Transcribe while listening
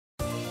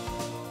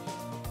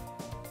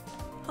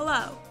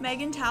Hello,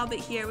 Megan Talbot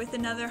here with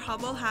another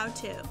Hubbell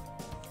how-to.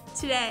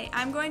 Today,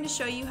 I'm going to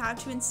show you how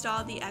to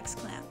install the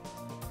XClamp.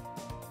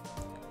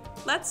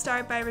 Let's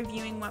start by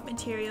reviewing what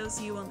materials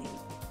you will need.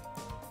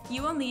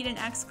 You will need an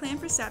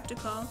XClamp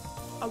receptacle,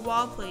 a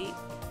wall plate,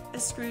 a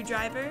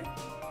screwdriver,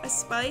 a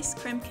splice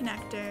crimp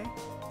connector,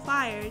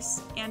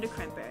 pliers, and a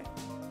crimper.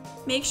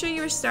 Make sure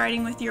you are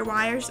starting with your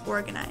wires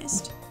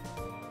organized.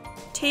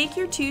 Take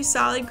your two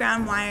solid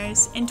ground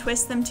wires and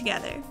twist them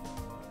together.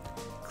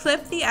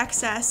 Clip the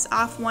excess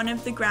off one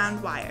of the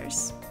ground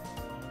wires.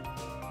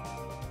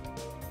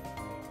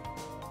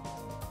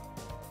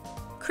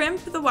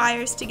 Crimp the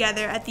wires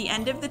together at the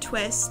end of the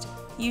twist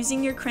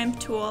using your crimp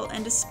tool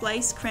and a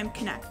splice crimp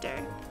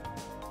connector.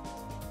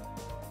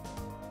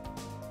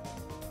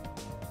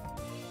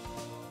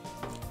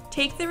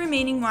 Take the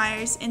remaining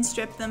wires and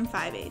strip them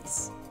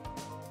 5/8.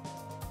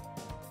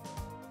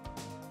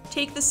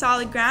 Take the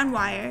solid ground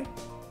wire,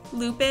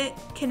 loop it,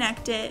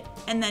 connect it,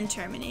 and then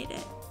terminate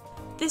it.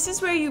 This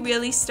is where you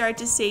really start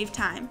to save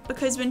time,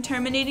 because when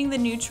terminating the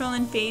neutral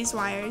and phase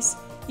wires,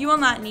 you will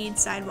not need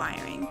side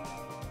wiring.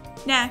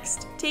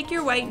 Next, take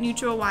your white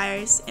neutral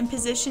wires and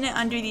position it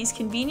under these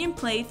convenient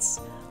plates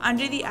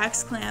under the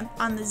XClamp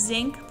on the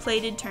zinc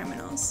plated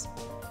terminals.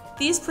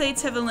 These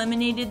plates have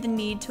eliminated the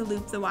need to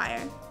loop the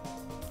wire.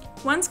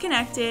 Once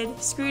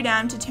connected, screw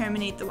down to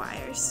terminate the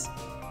wires.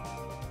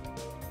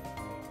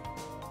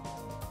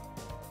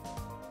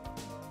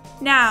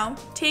 Now,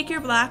 take your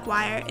black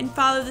wire and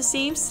follow the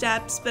same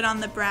steps but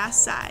on the brass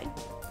side.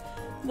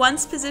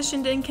 Once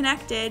positioned and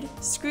connected,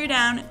 screw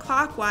down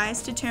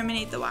clockwise to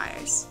terminate the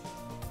wires.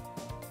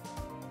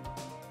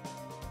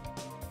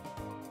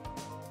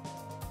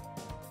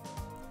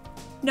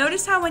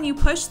 Notice how when you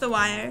push the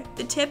wire,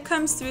 the tip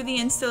comes through the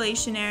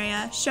installation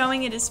area,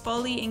 showing it is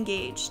fully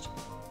engaged.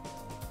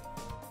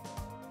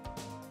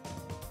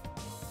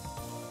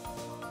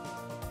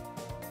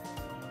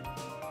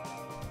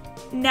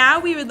 Now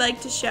we would like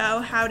to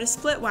show how to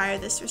split wire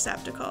this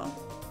receptacle.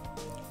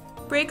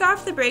 Break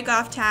off the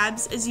break-off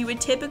tabs as you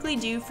would typically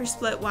do for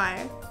split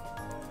wire.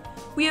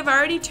 We have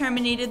already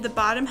terminated the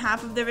bottom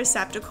half of the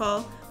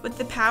receptacle with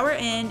the power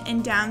in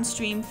and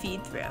downstream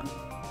feed through.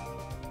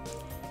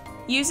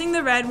 Using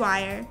the red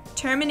wire,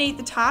 terminate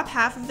the top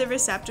half of the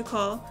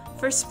receptacle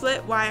for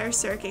split wire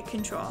circuit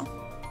control.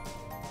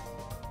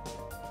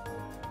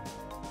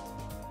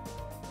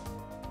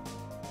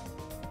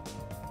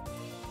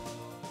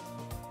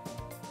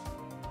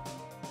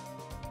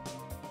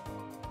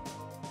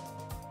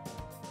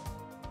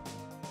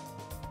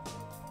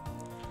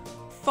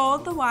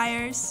 Fold the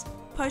wires,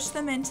 push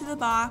them into the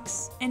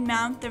box, and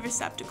mount the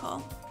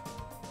receptacle.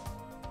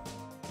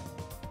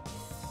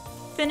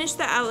 Finish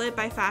the outlet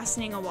by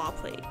fastening a wall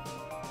plate.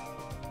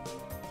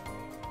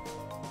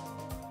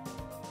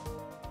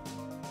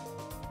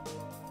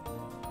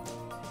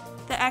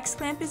 The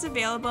XClamp is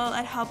available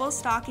at Hubbell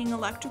stocking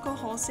electrical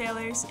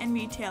wholesalers and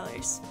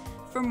retailers.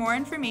 For more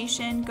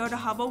information, go to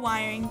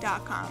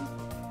hubbellwiring.com.